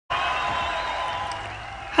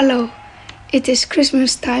Hello, it is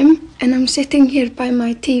Christmas time and I'm sitting here by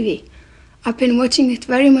my TV. I've been watching it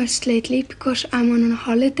very much lately because I'm on a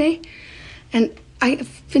holiday and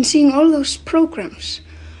I've been seeing all those programs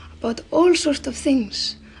about all sorts of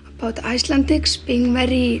things, about Icelandics being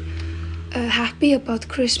very happy about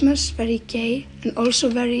Christmas, very gay and also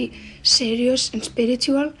very serious and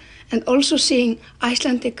spiritual, and also seeing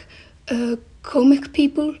Icelandic comic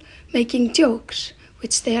people making jokes,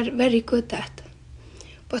 which they are very good at.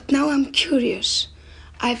 But now I'm curious.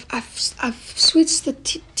 I've switched the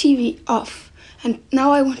TV off, and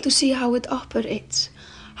now I want to see how it operates,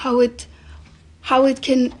 how it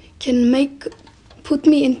can put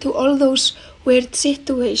me into all those weird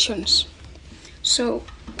situations. So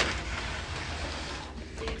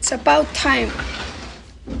it's about time.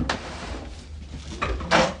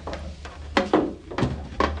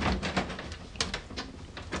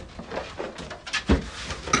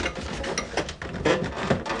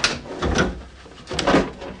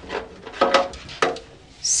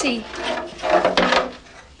 See.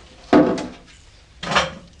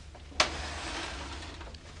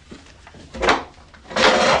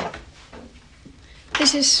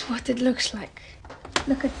 This is what it looks like.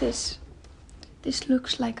 Look at this. This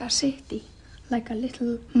looks like a city, like a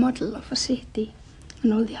little model of a city,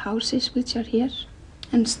 and all the houses which are here,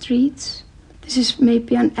 and streets. This is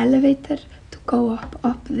maybe an elevator to go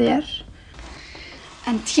up there.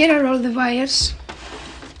 And here are all the wires.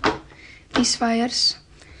 These wires.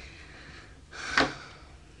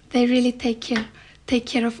 They really take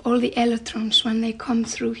care of all the electrons when they come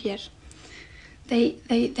through here. They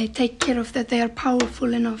take care of that. They are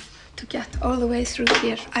powerful enough to get all the way through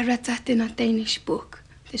here. I read that in a Danish book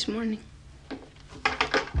this morning.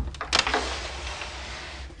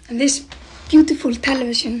 And this beautiful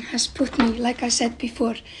television has put me, like I said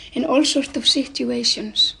before, in all sorts of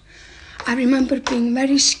situations. I remember being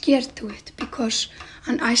very scared to it because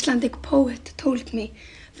an Icelandic poet told me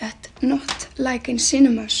that not like in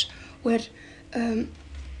cinemas where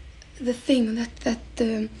the thing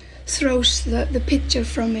that throws the picture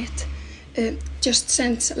from it just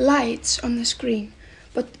sends lights on the screen.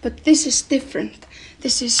 But this is different.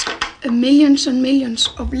 This is millions and millions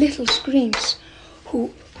of little screens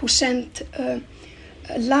who send a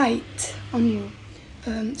light on you,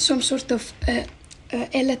 some sort of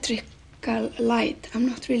electrical light, I'm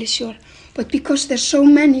not really sure. But because there's so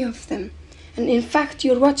many of them, and in fact,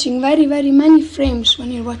 you're watching very, very many frames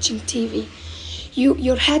when you're watching TV.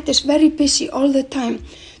 Your head is very busy all the time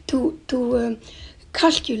to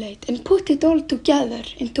calculate and put it all together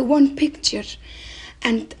into one picture.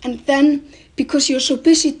 And then, because you're so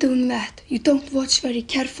busy doing that, you don't watch very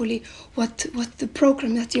carefully what the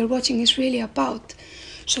program that you're watching is really about.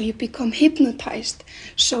 So you become hypnotized.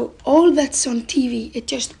 So all that's on TV, it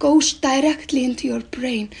just goes directly into your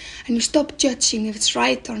brain and you stop judging if it's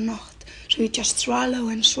right or not. So you just swallow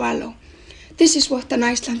and swallow. This is what an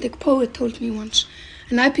Icelandic poet told me once.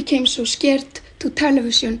 And I became so scared to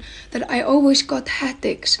television that I always got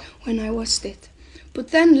headaches when I watched it.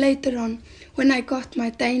 But then later on, when I got my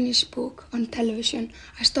Danish book on television,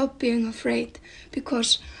 I stopped being afraid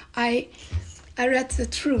because I read the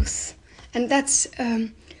truth. And that's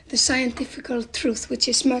the scientific truth, which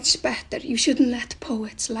is much better. You shouldn't let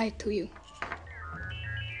poets lie to you.